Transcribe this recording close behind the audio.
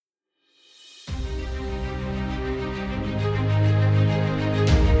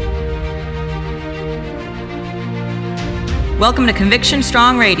Welcome to Conviction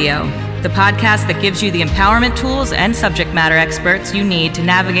Strong Radio, the podcast that gives you the empowerment tools and subject matter experts you need to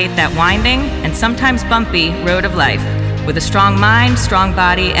navigate that winding and sometimes bumpy road of life with a strong mind, strong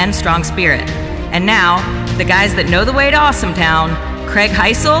body, and strong spirit. And now, the guys that know the way to Awesome Town, Craig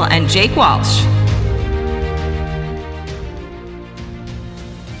Heisel and Jake Walsh.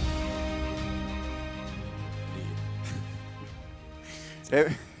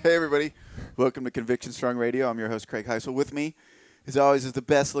 Hey everybody, welcome to Conviction Strong Radio. I'm your host, Craig Heisel. With me, as always, is the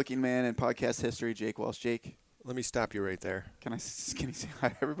best looking man in podcast history, Jake Walsh. Jake, let me stop you right there. Can you say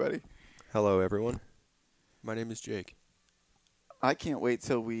hi, everybody? Hello, everyone. My name is Jake. I can't wait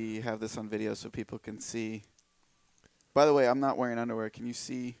till we have this on video so people can see. By the way, I'm not wearing underwear. Can you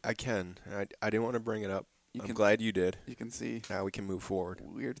see? I can. I didn't want to bring it up. I'm glad you did. You can see. Now we can move forward.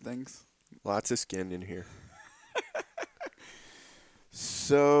 Weird things. Lots of skin in here.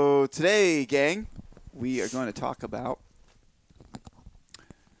 So today, gang, we are going to talk about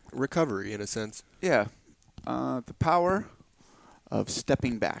recovery, in a sense. Yeah. The power of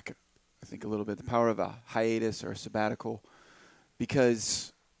stepping back. I think a little bit. The power of a hiatus or a sabbatical.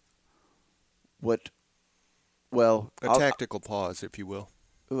 Because a tactical pause, if you will.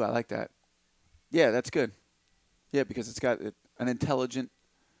 Ooh, I like that. Yeah, that's good. Yeah, because it's got an intelligent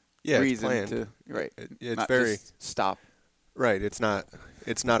reason to right. It's not very just stop. Right. It's not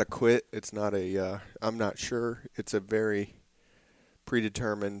a quit. It's not a I'm not sure. It's a very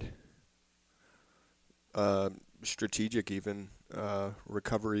predetermined, strategic, even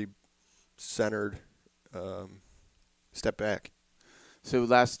recovery centered step back. So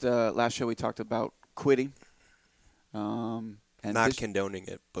last show we talked about quitting. And not condoning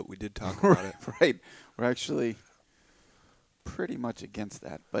it, but we did talk about it. Right. We're actually pretty much against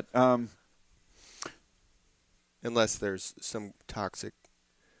that. But unless there's some toxic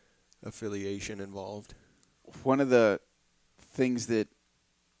affiliation involved. One of the things that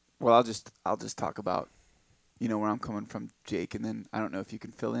I'll just talk about, where I'm coming from, Jake, and then I don't know if you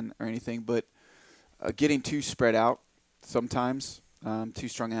can fill in or anything, but getting too spread out sometimes, too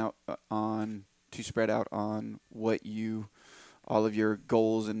spread out on all of your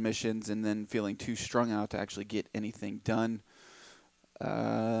goals and missions, and then feeling too strung out to actually get anything done.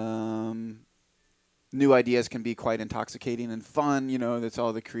 New ideas can be quite intoxicating and fun. That's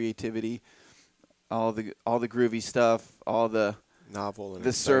all the creativity, all the groovy stuff, all the novel and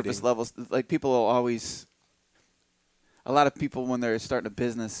the surface levels. Like people will always. A lot of people when they're starting a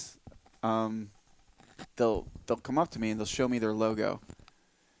business, they'll come up to me and they'll show me their logo.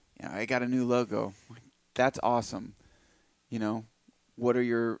 I got a new logo. That's awesome. What are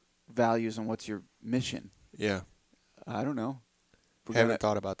your values and what's your mission? Yeah. I don't know. I haven't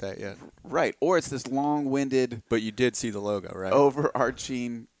thought about that yet. Right. Or it's this long-winded. But you did see the logo, right?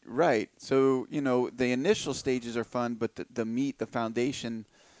 Overarching. Right. So, the initial stages are fun, but the meat, the foundation.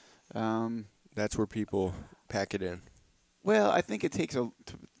 That's where people pack it in. Well, I think it takes to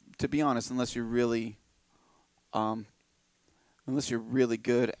be honest, unless you're really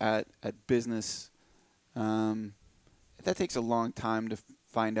good at business, that takes a long time to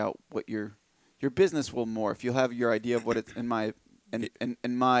find out what your business will morph. You'll have your idea of what it's in my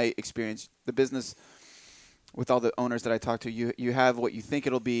experience, the business with all the owners that I talk to, you have what you think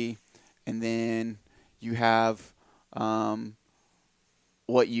it'll be, and then you have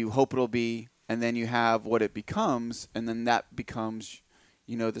what you hope it'll be, and then you have what it becomes, and then that becomes,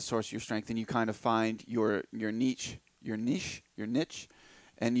 the source of your strength, and you kind of find your niche, and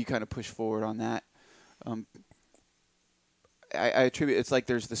you kind of push forward on that. I attribute it's like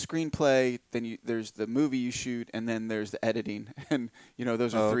there's the screenplay, then there's the movie you shoot, and then there's the editing, and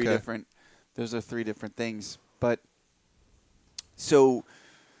those are three different things. But so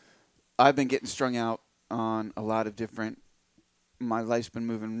I've been getting strung out on a lot of different. My life's been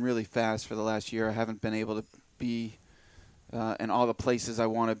moving really fast for the last year. I haven't been able to be in all the places I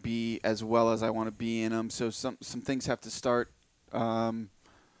want to be as well as I want to be in them. So some things have to start.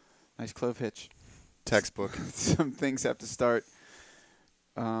 Nice clove hitch. Textbook. Some things have to start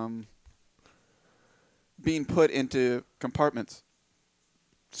being put into compartments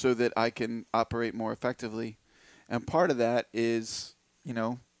so that I can operate more effectively. And part of that is,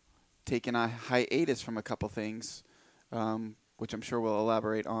 taking a hiatus from a couple things, which I'm sure we'll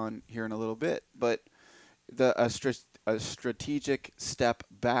elaborate on here in a little bit. But a strategic step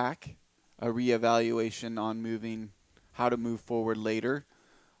back, a reevaluation on how to move forward later,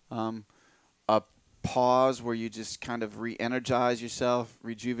 a pause where you just kind of re-energize yourself,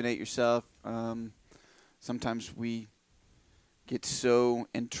 rejuvenate yourself. Sometimes we get so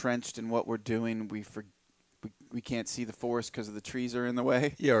entrenched in what we're doing, we we can't see the forest because of the trees are in the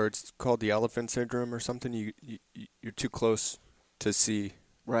way. Yeah, or it's called the elephant syndrome or something. You're too close to see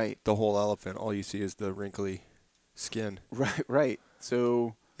Right. the whole elephant. All you see is the wrinkly skin. Right.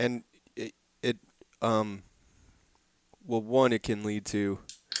 So, And well, one, it can lead to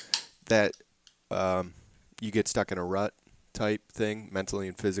that you get stuck in a rut type thing, mentally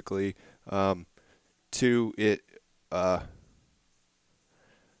and physically. Two,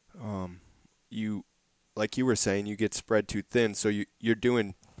 you, like you were saying, you get spread too thin, so you're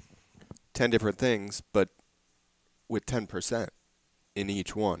doing 10 different things, but with 10% in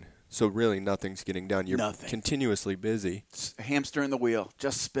each one. So really nothing's getting done. You're Nothing. continuously busy. hamster in the wheel,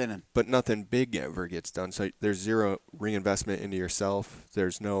 just spinning. But nothing big ever gets done. So there's zero reinvestment into yourself.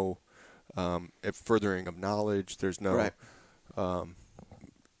 There's no furthering of knowledge. There's no, Right.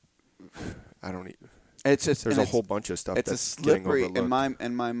 I don't need. It's just There's a whole bunch of stuff It's a that's getting slippery overlooked.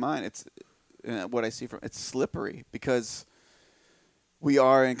 in my mind. It's what I see from it's slippery because we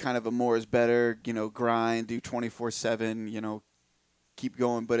are in kind of a more is better, grind, do 24/7, keep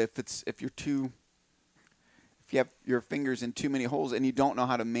going. But if you have your fingers in too many holes and you don't know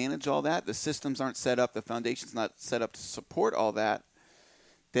how to manage all that, the systems aren't set up, the foundation's not set up to support all that,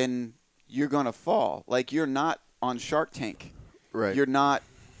 then you're gonna fall. Like you're not on Shark Tank. Right. You're not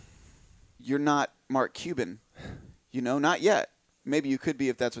Mark Cuban, not yet. Maybe you could be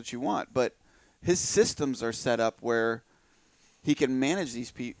if that's what you want, but his systems are set up where he can manage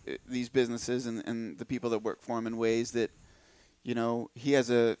these businesses and the people that work for him in ways that, he has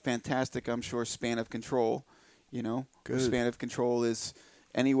a fantastic, I'm sure, span of control. Good. Span of control is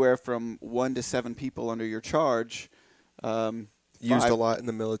anywhere from 1 to 7 people under your charge. Used a lot in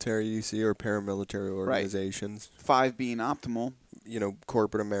the military, you see, or paramilitary organizations. 5 being optimal.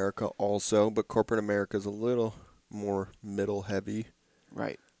 Corporate America also, but corporate America is a little more middle heavy.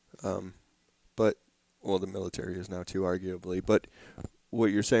 Right. But, well, the military is now too, arguably. But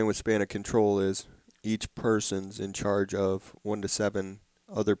what you're saying with span of control is each person's in charge of 1 to 7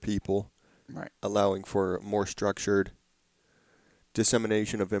 other people, Right. allowing for more structured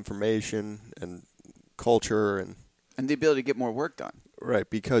dissemination of information and culture and the ability to get more work done. right,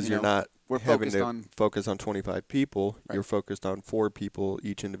 because you're not we're having focused to on focus on 25 people. Right. You're focused on 4 people,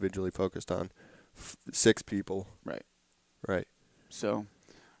 each individually focused on 6 people. Right. Right. So,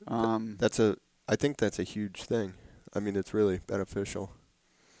 I think that's a huge thing. I mean, it's really beneficial.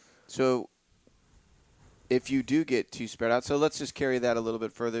 So if you do get too spread out, so let's just carry that a little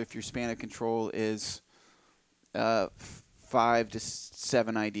bit further. If your span of control is 5 to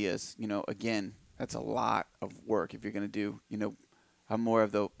 7 ideas, again, that's a lot of work. If you're going to do, I'm more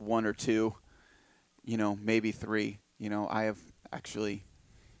of the 1 or 2, maybe 3. I have actually,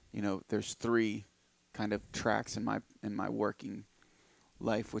 there's 3 kind of tracks in my working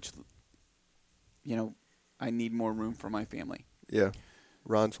life, which, I need more room for my family. Yeah.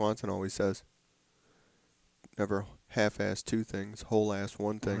 Ron Swanson always says, never half-ass 2 things, whole-ass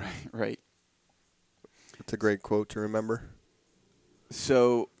 1 thing. Right. It's a great quote to remember.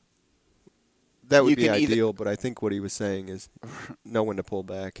 So that would you be can ideal, but I think what he was saying is know when to pull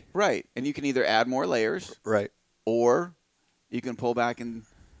back. Right. And you can either add more layers. Right. Or you can pull back. And,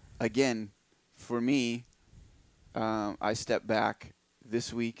 again, for me, I stepped back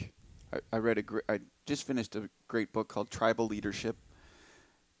this week. I just finished a great book called Tribal Leadership.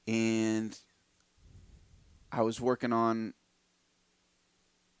 And I was working on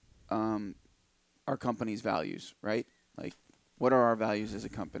our company's values, right? Like, what are our values as a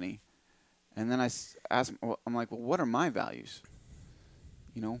company? And then I asked, I'm like, well, what are my values?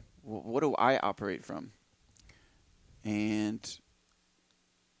 What do I operate from? And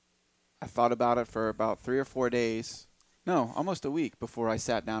I thought about it for about 3 or 4 days. No, almost a week before I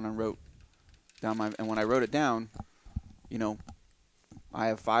sat down and wrote down and when I wrote it down, I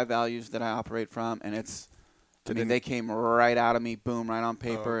have 5 values that I operate from, and they came right out of me, boom, right on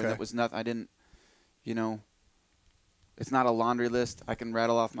paper, and it was nothing. I didn't, it's not a laundry list. I can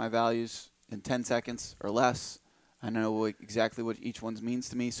rattle off my values in 10 seconds or less. I know exactly what each one means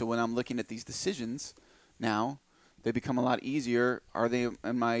to me. So when I'm looking at these decisions now, they become a lot easier. Are they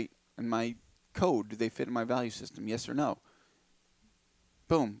in my code? Do they fit in my value system? Yes or no?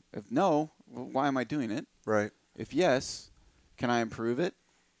 Boom. If no, well, why am I doing it? Right. If yes, can I improve it?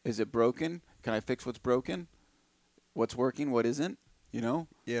 Is it broken? Can I fix what's broken? What's working? What isn't?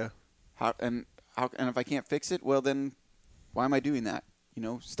 Yeah. And if I can't fix it, well then, why am I doing that?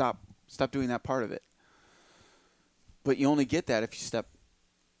 Stop doing that part of it. But you only get that if you step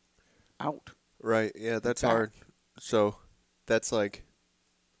out. Right. Yeah, that's hard. So that's like,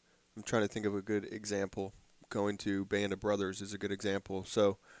 I'm trying to think of a good example. Going to Band of Brothers is a good example.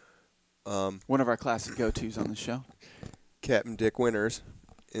 So One of our classic go-tos on the show. Captain Dick Winters,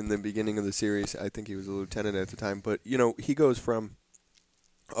 in the beginning of the series, I think he was a lieutenant at the time, but, he goes from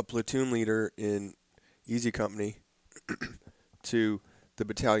a platoon leader in Easy Company to the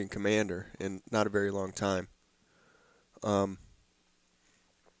battalion commander in not a very long time.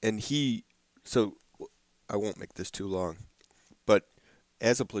 So I won't make this too long, but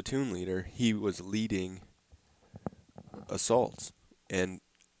as a platoon leader, he was leading assaults and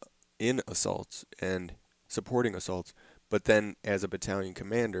in assaults and supporting assaults. But then as a battalion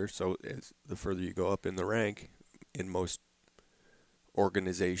commander, so as the further you go up in the rank, in most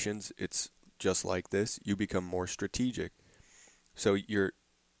organizations, it's just like this. You become more strategic. So you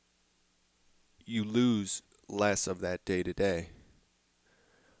lose less of that day to day,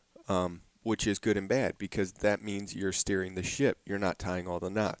 which is good and bad because that means you're steering the ship. You're not tying all the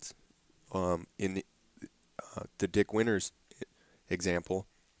knots. In the Dick Winters example,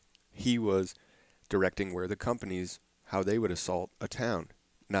 he was directing where the companies, how they would assault a town,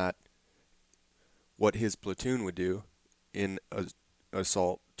 not what his platoon would do in an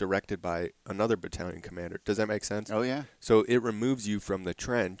assault directed by another battalion commander. Does that make sense? Oh, yeah. So it removes you from the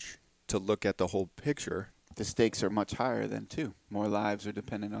trench to look at the whole picture. The stakes are much higher then, too. More lives are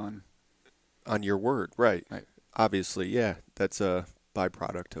dependent on your word, right. Right. Obviously, yeah, that's a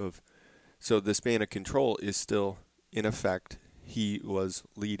byproduct of... So the span of control is still in effect. He was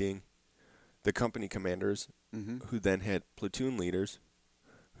leading the company commanders, who then had platoon leaders,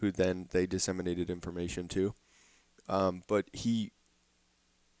 who then they disseminated information to. But he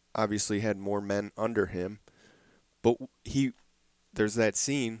obviously had more men under him. But there's that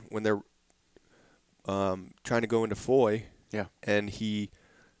scene when they're trying to go into Foy. Yeah. And he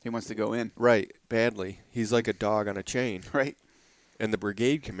wants to go in. Right, badly. He's like a dog on a chain. Right. And the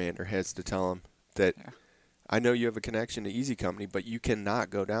brigade commander has to tell him that, I know you have a connection to Easy Company, but you cannot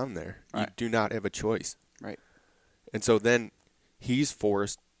go down there. Right. You do not have a choice. Right. And so then he's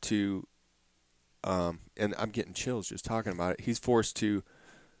forced to, and I'm getting chills just talking about it, he's forced to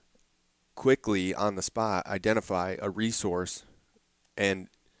quickly, on the spot, identify a resource and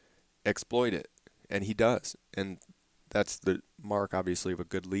exploit it. And he does. And that's the mark, obviously, of a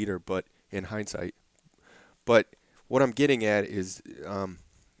good leader, but in hindsight. But what I'm getting at is,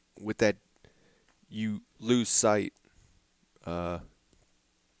 with that, you lose sight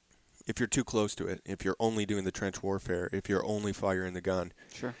if you're too close to it. If you're only doing the trench warfare, if you're only firing the gun,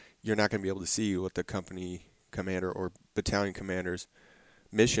 sure, you're not going to be able to see what the company commander or battalion commander's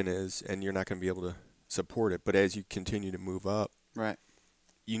mission is, and you're not going to be able to support it. But as you continue to move up, right,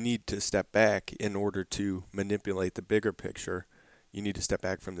 you need to step back in order to manipulate the bigger picture. You need to step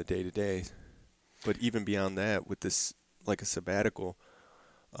back from the day-to-day. But even beyond that, with this, like a sabbatical,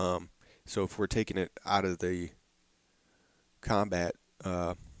 so if we're taking it out of the combat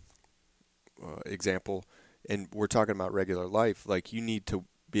example, and we're talking about regular life, like you need to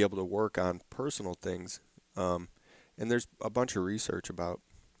be able to work on personal things. And there's a bunch of research about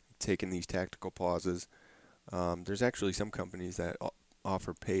taking these tactical pauses. There's actually some companies that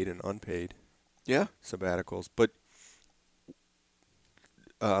offer paid and unpaid sabbaticals, but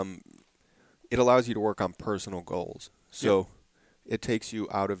it allows you to work on personal goals. So it takes you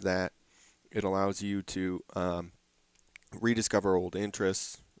out of that. It allows you to rediscover old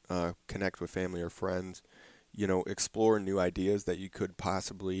interests, connect with family or friends, explore new ideas that you could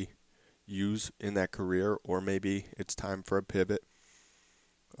possibly use in that career, or maybe it's time for a pivot.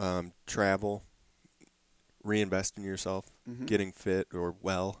 Travel, reinvest in yourself, getting fit or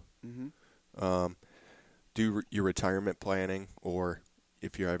well. Do your retirement planning, or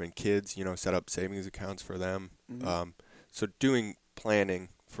if you're having kids, set up savings accounts for them. So doing planning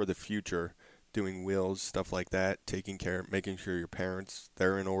for the future, doing wills, stuff like that, taking care, making sure your parents,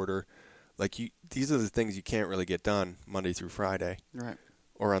 they're in order. Like these are the things you can't really get done Monday through Friday. Right.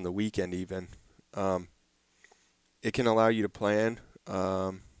 Or on the weekend even. It can allow you to plan,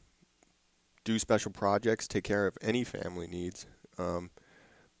 do special projects, take care of any family needs.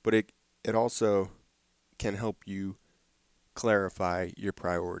 But it also can help you clarify your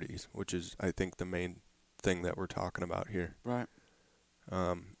priorities, which is, I think, the main thing that we're talking about here. Right.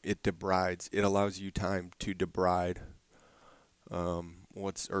 It debrides. It allows you time to debride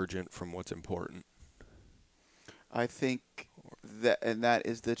what's urgent from what's important. I think that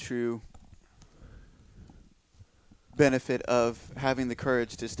is the true benefit of having the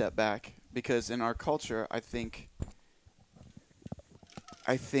courage to step back, because in our culture, I think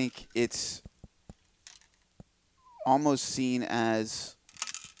it's almost seen as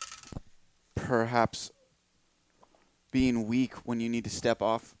perhaps being weak when you need to step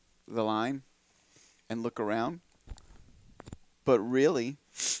off the line and look around. But really,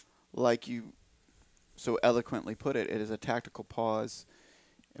 like you so eloquently put it, it is a tactical pause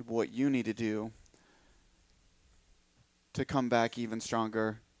in what you need to do to come back even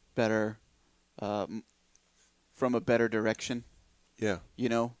stronger, better, from a better direction. Yeah. You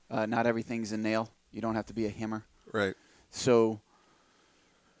know, not everything's a nail. You don't have to be a hammer. Right. So,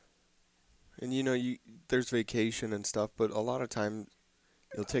 and there's vacation and stuff, but a lot of time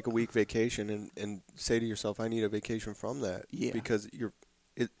you'll take a week vacation and say to yourself, I need a vacation from that. Yeah. Because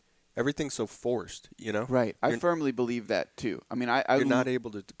everything's so forced, Right. I firmly believe that too. I mean, you're not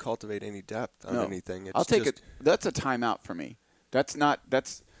able to cultivate any depth on anything. It's I'll take it. That's a timeout for me. That's not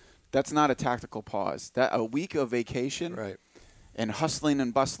a tactical pause. That a week of vacation, right, and hustling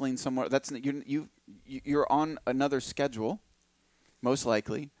and bustling somewhere. That's you're on another schedule, most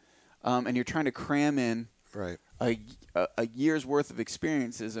likely, and you're trying to cram in right, a year's worth of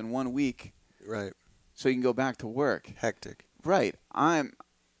experiences in 1 week, right, so you can go back to work. Hectic. Right.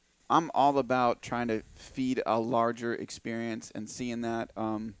 I'm all about trying to feed a larger experience and seeing that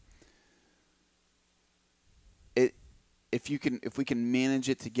if we can manage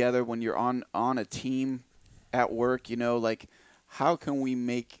it together when you're on a team at work, like how can we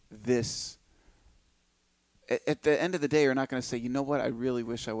make this at the end of the day, you're not going to say, you know what, I really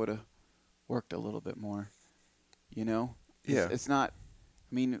wish I would have worked a little bit more. Yeah. It's not.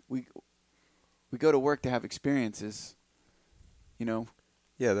 I mean, we go to work to have experiences.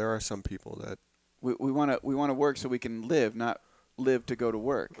 Yeah, there are some people that we want to work so we can live, not live to go to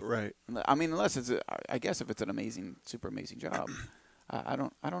work. Right. I mean, unless I guess if it's an super amazing job, I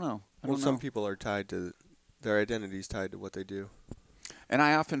don't know. Some people are tied to their identity's tied to what they do. And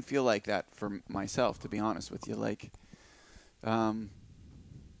I often feel like that for myself, to be honest with you. Like,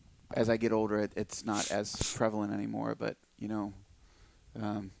 as I get older, it's not as prevalent anymore. But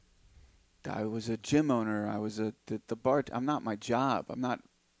I was a gym owner. I was the bar. I'm not my job. I'm not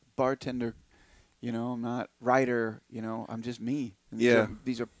bartender. I'm not writer. I'm just me. And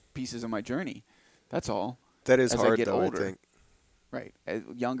these are pieces of my journey. That's all. That is as hard, I get though, older. I think. Right.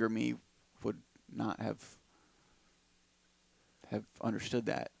 Younger me would not have understood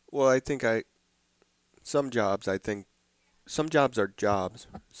that. Well, I think some jobs are jobs.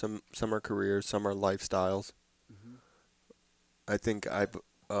 Some are careers. Some are lifestyles. Mm-hmm. I think I've,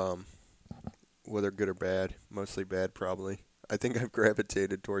 whether good or bad, mostly bad probably, I think I've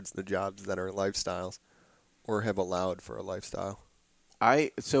gravitated towards the jobs that are lifestyles or have allowed for a lifestyle.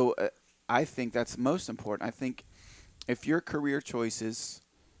 I think that's most important. I think if your career choices,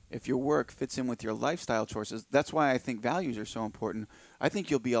 if your work fits in with your lifestyle choices, that's why I think values are so important. I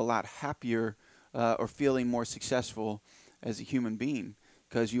think you'll be a lot happier or feeling more successful as a human being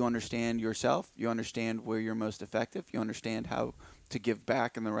because you understand yourself, you understand where you're most effective, you understand how to give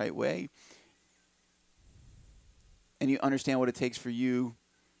back in the right way, and you understand what it takes for you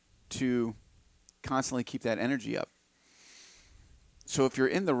to constantly keep that energy up. So if you're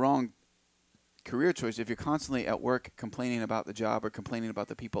in the wrong career choice, if you're constantly at work complaining about the job or complaining about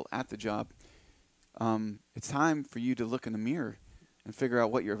the people at the job, it's time for you to look in the mirror and figure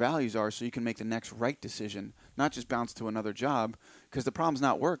out what your values are so you can make the next right decision, not just bounce to another job, because the problem's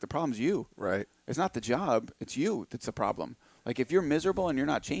not work, the problem's you. Right. It's not the job, it's you that's the problem. Like if you're miserable and you're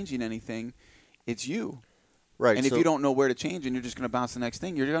not changing anything, it's you. Right. And if you don't know where to change and you're just going to bounce the next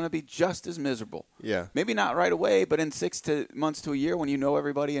thing, you're going to be just as miserable. Yeah. Maybe not right away, but in 6 months to a year when you know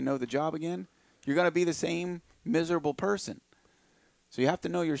everybody and know the job again, you're going to be the same miserable person. So you have to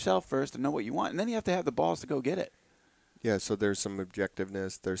know yourself first and know what you want, and then you have to have the balls to go get it. Yeah, so there's some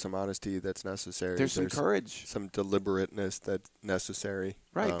objectiveness, there's some honesty that's necessary. There's some courage. Some deliberateness that's necessary.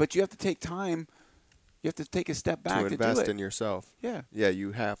 Right, but you have to take time. You have to take a step back to do it. To invest in yourself. Yeah. Yeah,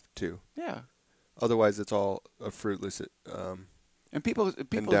 you have to. Yeah. Otherwise, it's all a fruitless and people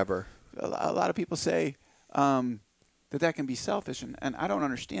endeavor. A lot of people say that can be selfish, and I don't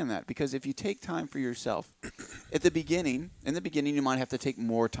understand that, because if you take time for yourself in the beginning you might have to take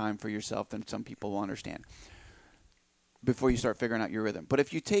more time for yourself than some people will understand before you start figuring out your rhythm. But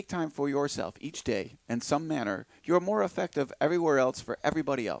if you take time for yourself each day in some manner, you're more effective everywhere else for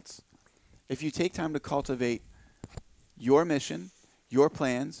everybody else. If you take time to cultivate your mission, your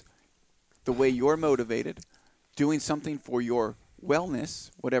plans, the way you're motivated, doing something for your wellness,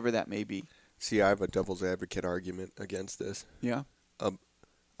 whatever that may be. See, I have a devil's advocate argument against this. Yeah.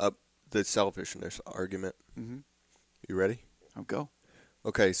 The selfishness argument. Mm-hmm. You ready? I'll go.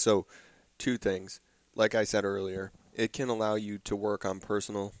 Okay, so 2 things. Like I said earlier, it can allow you to work on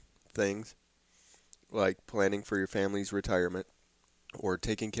personal things, like planning for your family's retirement, or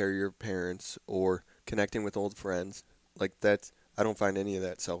taking care of your parents, or connecting with old friends. Like I don't find any of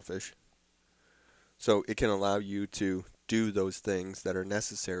that selfish. So it can allow you to do those things that are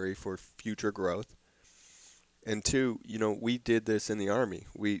necessary for future growth. And two, we did this in the Army.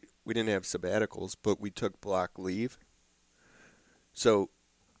 We didn't have sabbaticals, but we took block leave. So,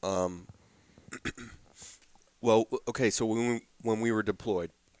 well, okay, so when we were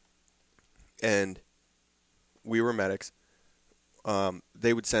deployed and we were medics,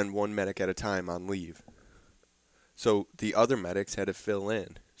 they would send one medic at a time on leave. So the other medics had to fill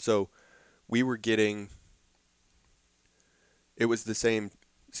in. So we were getting, it was the same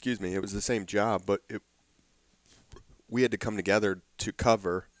job, but we had to come together to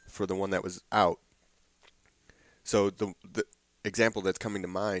cover for the one that was out. So the example that's coming to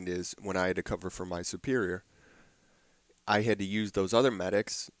mind is when I had to cover for my superior, I had to use those other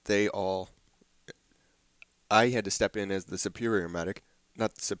medics. I had to step in as the superior medic,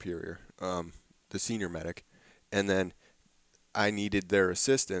 not the superior, the senior medic. And then I needed their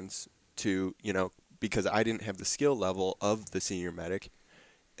assistance to, because I didn't have the skill level of the senior medic,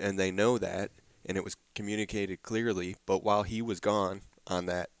 and they know that, and it was communicated clearly. But while he was gone on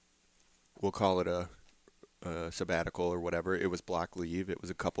that, we'll call it a sabbatical or whatever, it was block leave. It was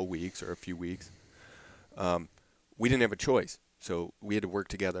a couple weeks or a few weeks. We didn't have a choice, so we had to work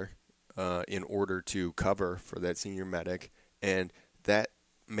together in order to cover for that senior medic, and that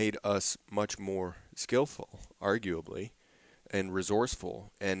made us much more skillful, arguably, and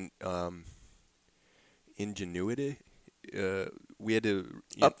resourceful, and ingenuity. We had to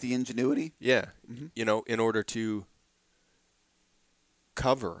up the ingenuity. Yeah, in order to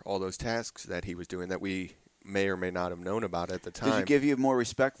cover all those tasks that he was doing that we may or may not have known about at the time. Did it give you more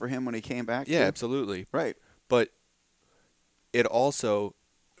respect for him when he came back? Yeah, too? absolutely. Right. But it also,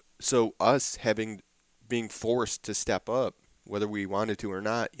 so us being forced to step up, whether we wanted to or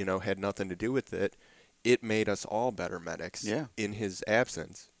not, had nothing to do with it. It made us all better medics in his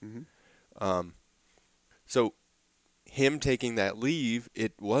absence. Mm-hmm. So him taking that leave,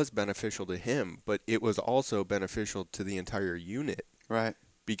 it was beneficial to him, but it was also beneficial to the entire unit. Right.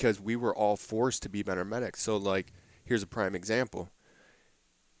 Because we were all forced to be better medics. So, here's a prime example.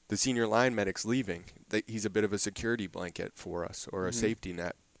 The senior line medic's leaving. He's a bit of a security blanket for us, or a safety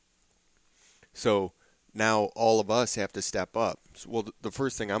net. So now all of us have to step up. So, the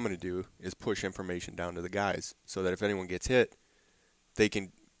first thing I'm going to do is push information down to the guys so that if anyone gets hit, they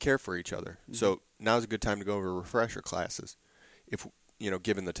can care for each other. Mm-hmm. So now's a good time to go over refresher classes, if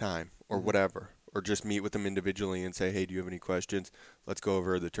given the time, or whatever. Or just meet with them individually and say, hey, do you have any questions? Let's go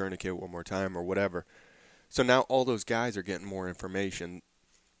over the tourniquet one more time, or whatever. So now all those guys are getting more information,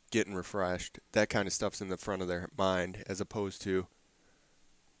 getting refreshed. That kind of stuff's in the front of their mind, as opposed to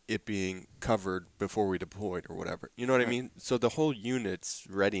it being covered before we deployed or whatever. You know what I mean? So the whole unit's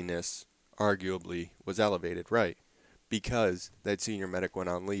readiness arguably was elevated, right? Because that senior medic went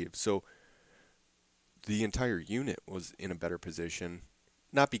on leave. So the entire unit was in a better position,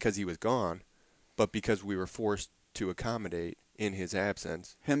 not because he was gone, but because we were forced to accommodate in his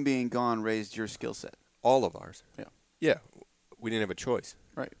absence. Him being gone raised your skill set. All of ours. Yeah. Yeah. We didn't have a choice.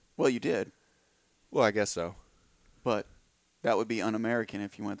 Right. Well, you did. Well, I guess so. But that would be un-American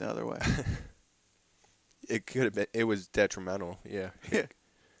if you went the other way. It could have been. It was detrimental. Yeah.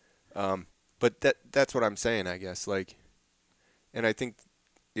 Yeah. But that's what I'm saying, I guess. And I think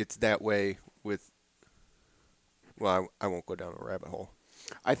it's that way with. Well, I won't go down a rabbit hole.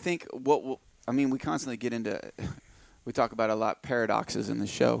 I think we constantly get into, we talk about a lot paradoxes in the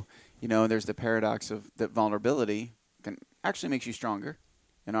show. There's the paradox of that vulnerability actually makes you stronger,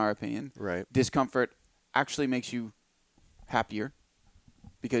 in our opinion. Right. Discomfort actually makes you happier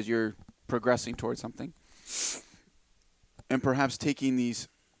because you're progressing towards something. And perhaps taking these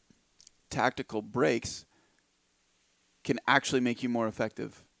tactical breaks can actually make you more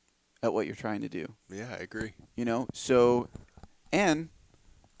effective at what you're trying to do. Yeah, I agree. And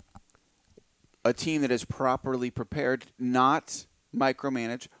a team that is properly prepared, not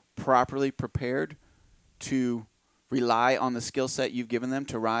micromanaged, properly prepared to rely on the skill set you've given them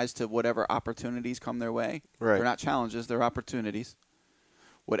to rise to whatever opportunities come their way. Right. They're not challenges, they're opportunities.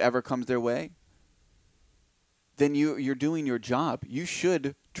 Whatever comes their way, then you're doing your job. You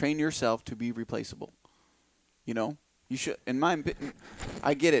should train yourself to be replaceable. You should. In my opinion,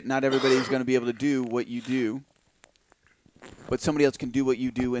 I get it. Not everybody's going to be able to do what you do, but somebody else can do what you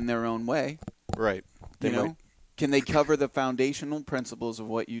do in their own way. Right. Can they cover the foundational principles of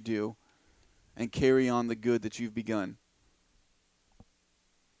what you do and carry on the good that you've begun?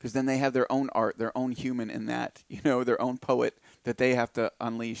 Because then they have their own art, their own human in that, their own poet that they have to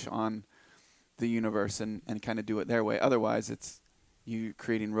unleash on the universe and kind of do it their way. Otherwise, it's you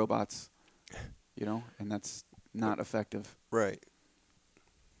creating robots, and that's not effective. Right.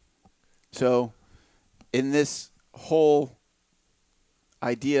 So in this whole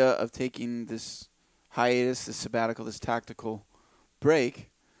idea of taking this hiatus, this sabbatical, this tactical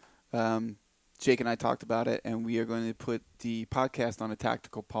break, Jake and I talked about it, and we are going to put the podcast on a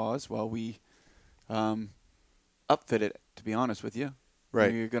tactical pause while we upfit it, to be honest with you.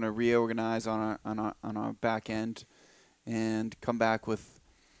 Right. We're going to reorganize on our back end and come back with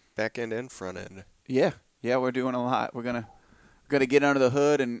back end and front end. Yeah, we're doing a lot. We're gonna get under the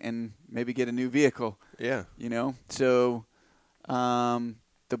hood and maybe get a new vehicle. Yeah. So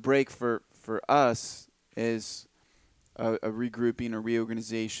the break for us is a regrouping, a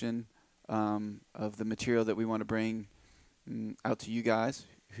reorganization of the material that we want to bring out to you guys.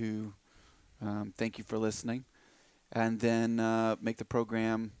 Who thank you for listening, and then make the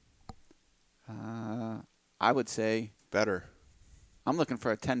program. I would say better. I'm looking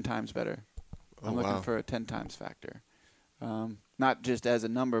for a 10 times better. I'm looking for a 10 times factor. Not just as a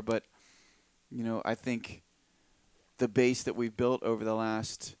number, but, I think the base that we've built over the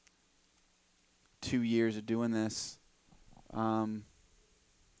last 2 years of doing this, I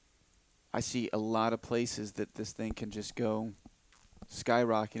see a lot of places that this thing can just go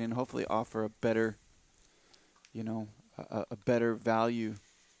skyrocketing and hopefully offer a better, a better value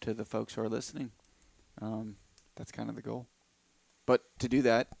to the folks who are listening. That's kind of the goal. But to do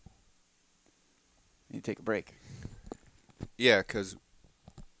that, you need to take a break. Yeah, because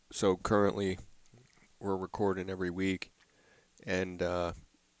so currently we're recording every week and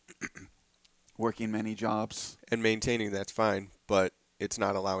working many jobs. And maintaining that's fine, but it's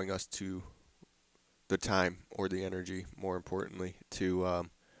not allowing us the time or the energy, more importantly, to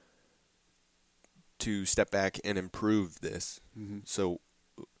step back and improve this. Mm-hmm. So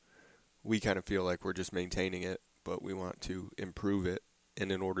we kind of feel like we're just maintaining it, but we want to improve it.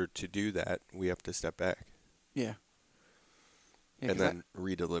 And in order to do that, we have to step back. Yeah. And then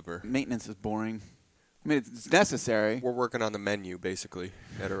redeliver. Maintenance is boring. I mean, it's necessary. We're working on the menu, basically,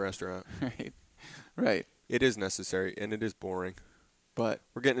 at a restaurant. Right. It is necessary, and it is boring. But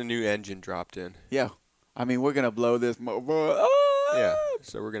we're getting a new engine dropped in. Yeah. I mean, we're going to blow this. Yeah.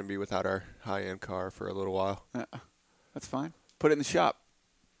 So we're going to be without our high-end car for a little while. That's fine. Put it in the shop.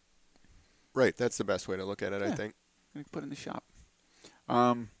 Right. That's the best way to look at it, I think. Put it in the shop.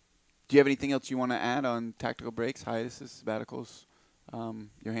 Do you have anything else you want to add on tactical breaks, hiatuses, sabbaticals,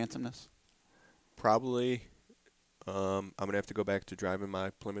 your handsomeness? Probably. I'm going to have to go back to driving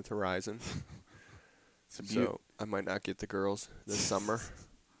my Plymouth Horizon. So I might not get the girls this summer.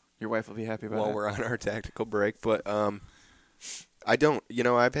 Your wife will be happy about that. While we're on our tactical break. But I don't.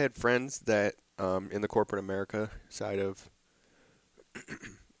 I've had friends that in the corporate America side of,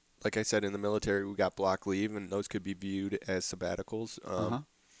 like I said, in the military, we got block leave, and those could be viewed as sabbaticals,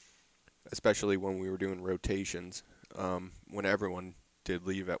 especially when we were doing rotations. When everyone did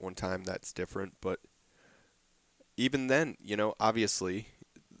leave at one time, that's different. But even then, obviously,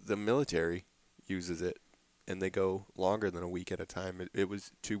 the military uses it, and they go longer than a week at a time. It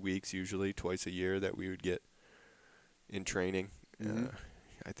was 2 weeks, usually, twice a year, that we would get in training. Mm-hmm.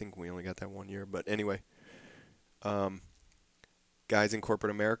 I think we only got that 1 year. But anyway, guys in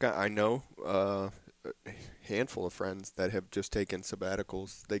corporate America, I know a handful of friends that have just taken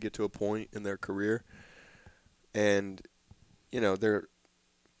sabbaticals. They get to a point in their career, and, they're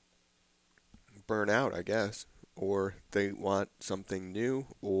burnt out, I guess, or they want something new,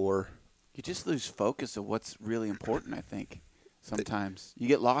 or you just lose focus of what's really important, I think. Sometimes you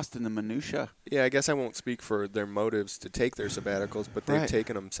get lost in the minutia. Yeah, I guess I won't speak for their motives to take their sabbaticals, but they've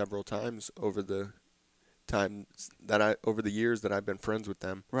taken them several times over the over the years that I've been friends with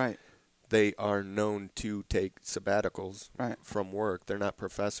them. Right. They are known to take sabbaticals from work. They're not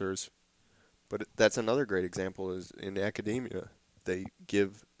professors, but that's another great example is in academia. They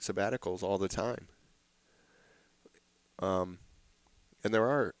give sabbaticals all the time. And there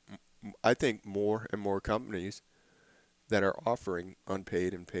are, I think, more and more companies that are offering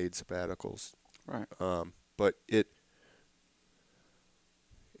unpaid and paid sabbaticals. Right. But it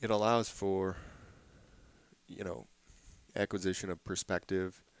allows for, acquisition of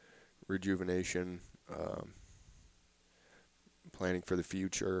perspective, rejuvenation, planning for the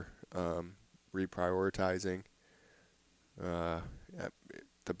future, reprioritizing. The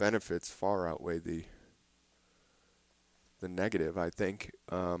benefits far outweigh the negative, I think.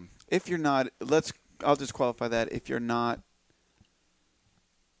 If you're not, I'll just qualify that. If you're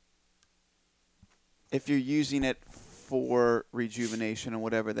using it for rejuvenation and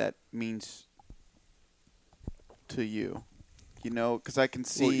whatever that means to you, because I can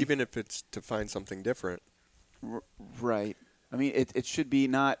see. Well, even if it's to find something different. Right. I mean, it should be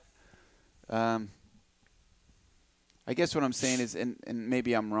not. I I guess what I'm saying is, and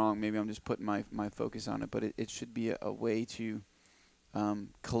maybe I'm wrong, maybe I'm just putting my focus on it, but it should be a way to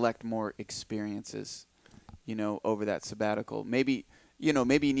collect more experiences, over that sabbatical. Maybe you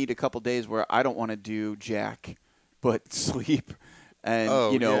need a couple days where I don't want to do jack, but sleep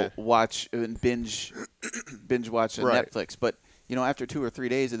and, watch and binge watch on Netflix. But, after 2 or 3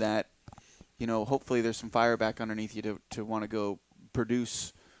 days of that, hopefully there's some fire back underneath you to want to go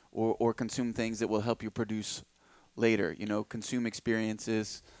produce or consume things that will help you produce later, consume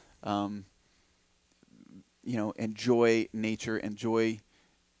experiences, enjoy nature, enjoy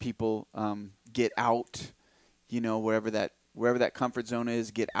people, get out, wherever that comfort zone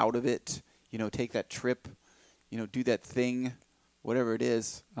is, get out of it, take that trip, do that thing, whatever it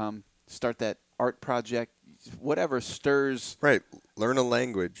is, start that art project, whatever stirs. Right. Learn a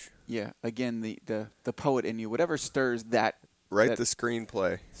language. Yeah. Again, the poet in you, whatever stirs that. Write the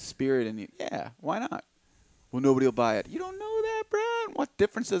screenplay. Spirit in you. Yeah. Why not? Well, nobody will buy it. You don't know that, Brad. What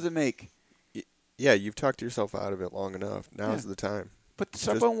difference does it make? Yeah, you've talked yourself out of it long enough. Now's the time. Put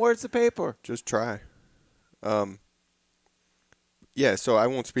stuff on words to paper. Just try. Yeah, so I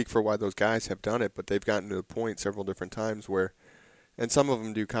won't speak for why those guys have done it, but they've gotten to the point several different times where, and some of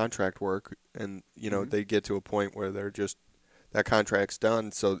them do contract work, and, they get to a point where they're just, that contract's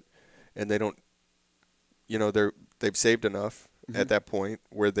done, so, and they don't, they've saved enough at that point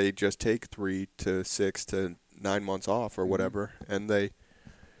where they just take 3 to 6 to 9 months off or whatever, and they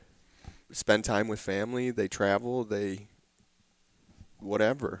spend time with family, they travel, they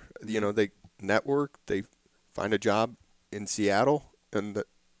whatever. They network, they find a job in Seattle, and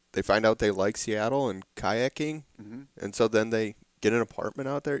they find out they like Seattle and kayaking, and so then they get an apartment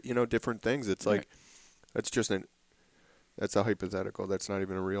out there, different things. It's like, that's a hypothetical. That's not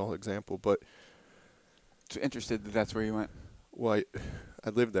even a real example, but. Interested that's where you went. Well, I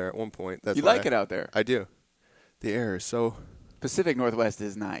lived there at one point. That's you like it out there? I do. The air is so. Pacific Northwest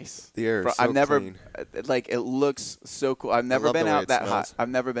is nice. The air is so I've never clean. It looks so cool. I've never been out that hot. I've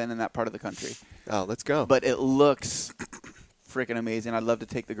never been in that part of the country. Oh, let's go. But it looks freaking amazing. I'd love to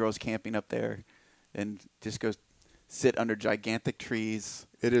take the girls camping up there and just go sit under gigantic trees.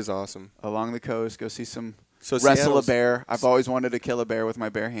 It is awesome. Along the coast, go see some wrestle Seattle's, a bear. I've always wanted to kill a bear with my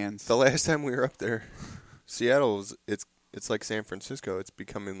bare hands. The last time we were up there, Seattle's it's like San Francisco. It's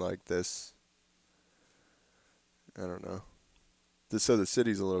becoming like this. I don't know. So the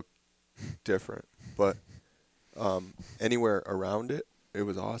city's a little different, but anywhere around it, it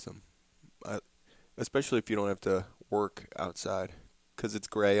was awesome. Especially if you don't have to work outside, because it's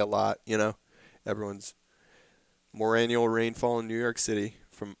gray a lot. Everyone's more annual rainfall in New York City.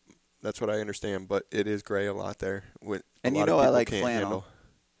 That's what I understand, but it is gray a lot there. And I like flannel.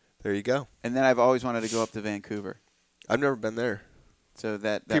 There you go. And then I've always wanted to go up to Vancouver. I've never been there. So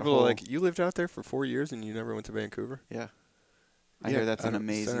that people are like, you lived out there for 4 years and you never went to Vancouver? Yeah. I hear that's an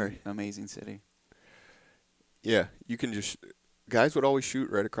amazing city. Yeah, you can just guys would always shoot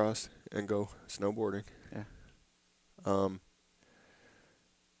right across and go snowboarding. Yeah.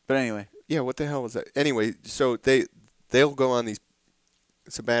 But anyway. Yeah, what the hell was that? Anyway, so they'll go on these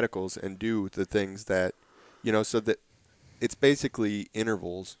sabbaticals and do the things that, so that it's basically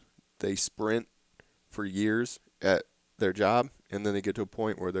intervals. They sprint for years at their job, and then they get to a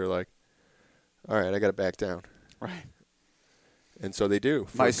point where they're like, all right, I got to back down. Right. And so they do.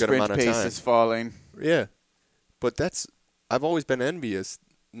 For My a good amount sprint of pace time. is falling. Yeah. But I've always been envious.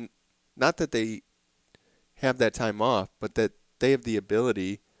 Not that they have that time off, but that they have the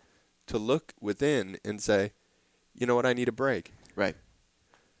ability to look within and say, you know what, I need a break. Right.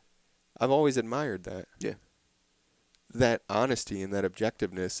 I've always admired that. Yeah. That honesty and that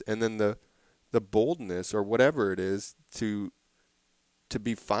objectiveness, and then the boldness or whatever it is to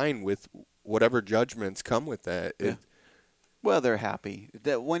be fine with whatever judgments come with that. Yeah. Well, they're happy.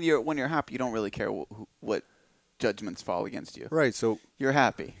 That when you're happy, you don't really care what judgments fall against you. Right. So you're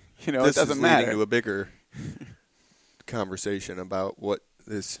happy. It this doesn't is matter. leading to a bigger conversation about what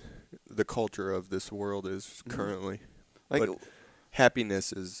the culture of this world is currently. Like, but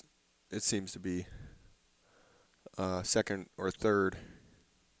happiness it seems to be second or third,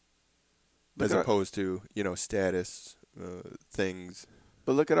 as opposed to status things.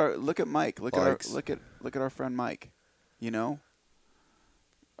 But look at Mike. Look Likes. at our friend Mike.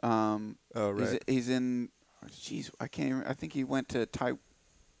 Oh, right. He's in. Jeez, I can't even. I think he went to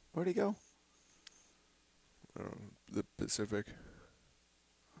Where'd he go? The Pacific.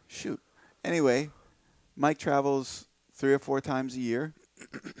 Shoot. Anyway, Mike travels 3 or 4 times a year.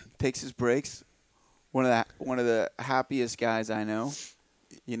 Takes his breaks. One of the happiest guys I know.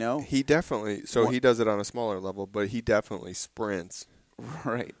 He definitely. So he does it on a smaller level, but he definitely sprints.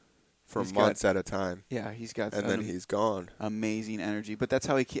 Right. for months at a time. Yeah, he's got. And then he's gone. Amazing energy, but that's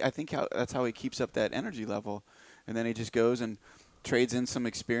how that's how he keeps up that energy level, and then he just goes and trades in some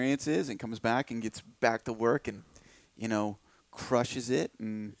experiences and comes back and gets back to work and, crushes it.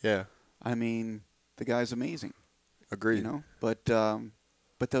 And yeah, I mean, the guy's amazing. Agreed. But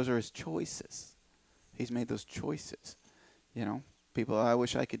those are his choices. He's made those choices. People, I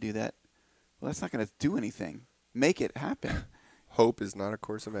wish I could do that. Well, that's not going to do anything. Make it happen. Hope is not a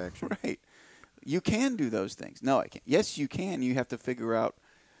course of action. Right. You can do those things. No, I can't. Yes, you can. You have to figure out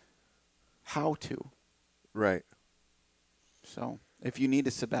how to. Right. So if you need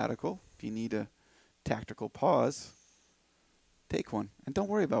a sabbatical, if you need a tactical pause, take one. And don't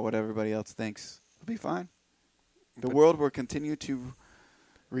worry about what everybody else thinks. It'll be fine. The world will continue to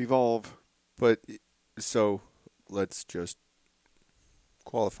revolve. But so let's just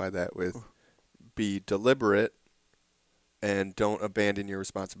qualify that with be deliberate and don't abandon your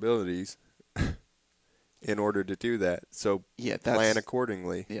responsibilities in order to do that. So plan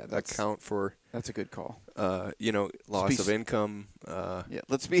accordingly. Yeah, account for. That's a good call. Loss of income.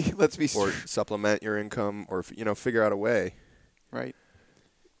 Let's be or supplement your income, or figure out a way. Right.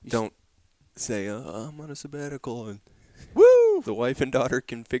 Don't say I'm on a sabbatical and woo. The wife and daughter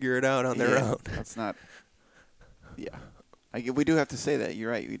can figure it out on their own. That's not. Yeah. We do have to say that.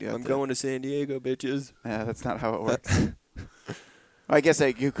 You're right. We do. I'm going to San Diego, bitches. Yeah, that's not how it works. I guess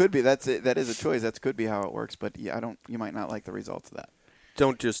you could be. That is a choice. That could be how it works. But yeah, you might not like the results of that.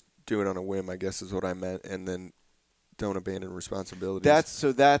 Don't just do it on a whim, I guess is what I meant, and then don't abandon responsibilities.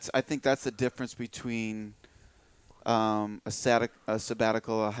 I think that's the difference between a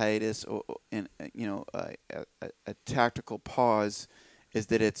sabbatical, a hiatus, and a tactical pause, is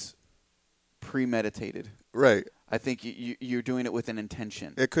that it's premeditated. Right. I think you're doing it with an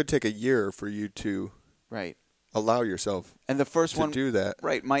intention. It could take a year for you to allow yourself and the first one do that.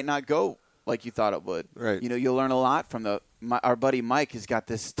 Right, might not go like you thought it would. Right. You'll learn a lot from our buddy Mike has got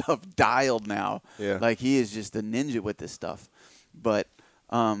this stuff dialed now. Yeah. Like he is just a ninja with this stuff. But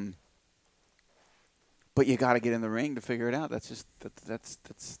you got to get in the ring to figure it out. That's just that's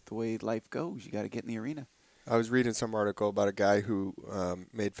the way life goes. You got to get in the arena. I was reading some article about a guy who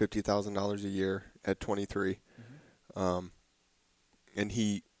made $50,000 a year at 23. Mm-hmm. And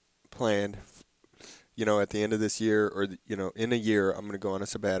he planned, at the end of this year or, in a year, I'm going to go on a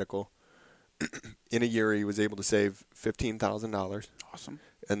sabbatical. In a year, he was able to save $15,000. Awesome.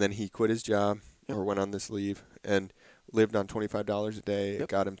 And then he quit his job or went on this leave and lived on $25 a day. It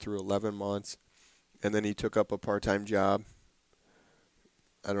got him through 11 months. And then he took up a part-time job,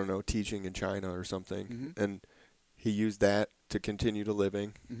 I don't know, teaching in China or something. Mm-hmm. And he used that to continue to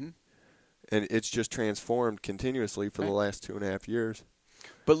living. Mm-hmm. And it's just transformed continuously for the last 2.5 years.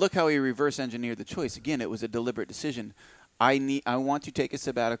 But look how he reverse engineered the choice. Again, it was a deliberate decision. I want to take a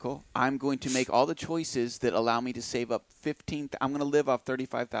sabbatical. I'm going to make all the choices that allow me to save up I'm going to live off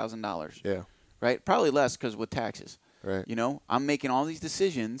 $35,000. Yeah. Right? Probably less because with taxes. Right. I'm making all these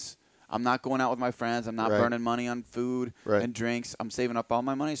decisions. I'm not going out with my friends. I'm not burning money on food and drinks. I'm saving up all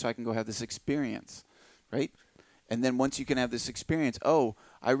my money so I can go have this experience. Right? And then once you can have this experience,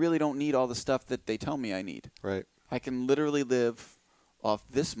 I really don't need all the stuff that they tell me I need. Right. I can literally live off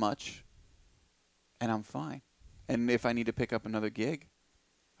this much, and I'm fine. And if I need to pick up another gig,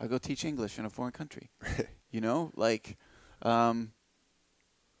 I'll go teach English in a foreign country. And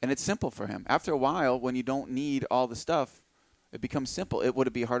it's simple for him. After a while, when you don't need all the stuff, it becomes simple. Would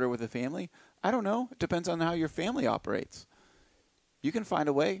it be harder with a family? I don't know. It depends on how your family operates. You can find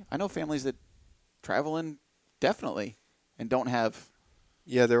a way. I know families that travel indefinitely and don't have.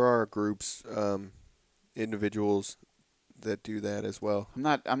 Yeah, there are groups, individuals that do that as well. I'm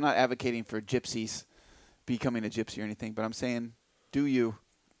not advocating for gypsies becoming a gypsy or anything, but I'm saying, do you?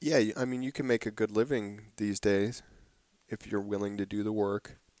 Yeah, I mean, you can make a good living these days if you're willing to do the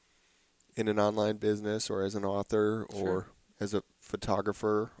work in an online business or as an author or as a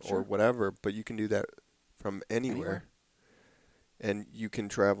photographer or whatever, but you can do that from anywhere. And you can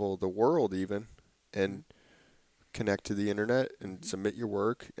travel the world even and connect to the internet and submit your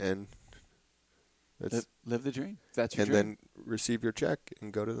work and live the dream. That's your dream. And then receive your check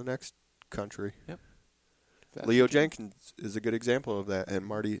and go to the next country. Yep. Leo Jenkins is a good example of that, and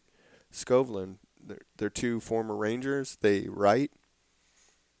Marty Skovlin. They're two former Rangers. They write.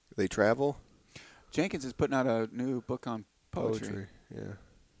 They travel. Jenkins is putting out a new book on poetry. Yeah.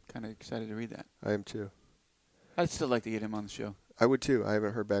 Kind of excited to read that. I am too. I'd still like to get him on the show. I would too. I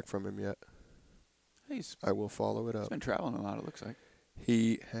haven't heard back from him yet. I will follow it up. He's been traveling a lot, it looks like.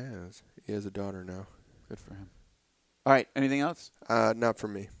 He has. He has a daughter now. Good for him. All right. Anything else? Not for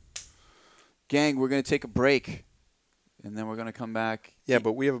me. Gang, we're going to take a break. And then we're going to come back. Yeah,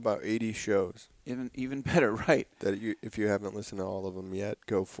 but we have about 80 shows. Even better, right? That if you haven't listened to all of them yet,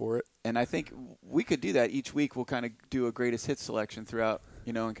 go for it. And I think we could do that each week. We'll kind of do a greatest hits selection throughout,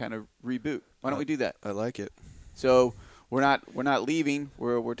 and kind of reboot. Why don't we do that? I like it. So we're not leaving.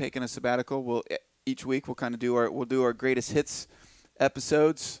 We're taking a sabbatical. Each week we'll kind of do our greatest hits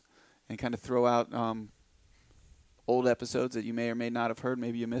episodes and kind of throw out old episodes that you may or may not have heard.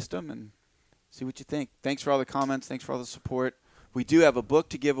 Maybe you missed them, and see what you think. Thanks for all the comments. Thanks for all the support. We do have a book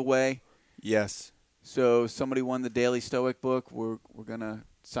to give away. Yes. So somebody won the Daily Stoic book. We're gonna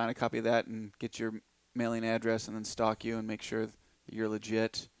sign a copy of that and get your mailing address, and then stalk you and make sure that you're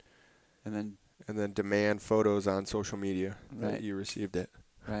legit, and then demand photos on social media right. that you received it.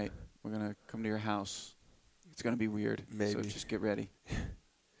 Right. We're gonna come to your house. It's gonna be weird. Maybe. So just get ready.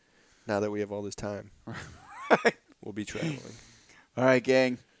 Now that we have all this time, we'll be traveling. All right,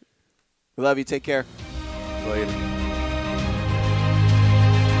 gang. We love you. Take care. Later.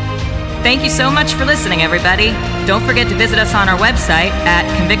 Thank you so much for listening, everybody. Don't forget to visit us on our website at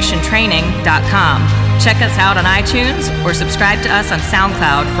convictiontraining.com. Check us out on iTunes or subscribe to us on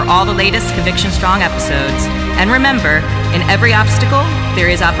SoundCloud for all the latest Conviction Strong episodes. And remember, in every obstacle, there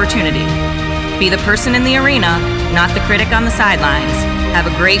is opportunity. Be the person in the arena, not the critic on the sidelines. Have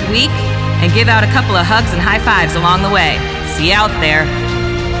a great week, and give out a couple of hugs and high fives along the way. See you out there.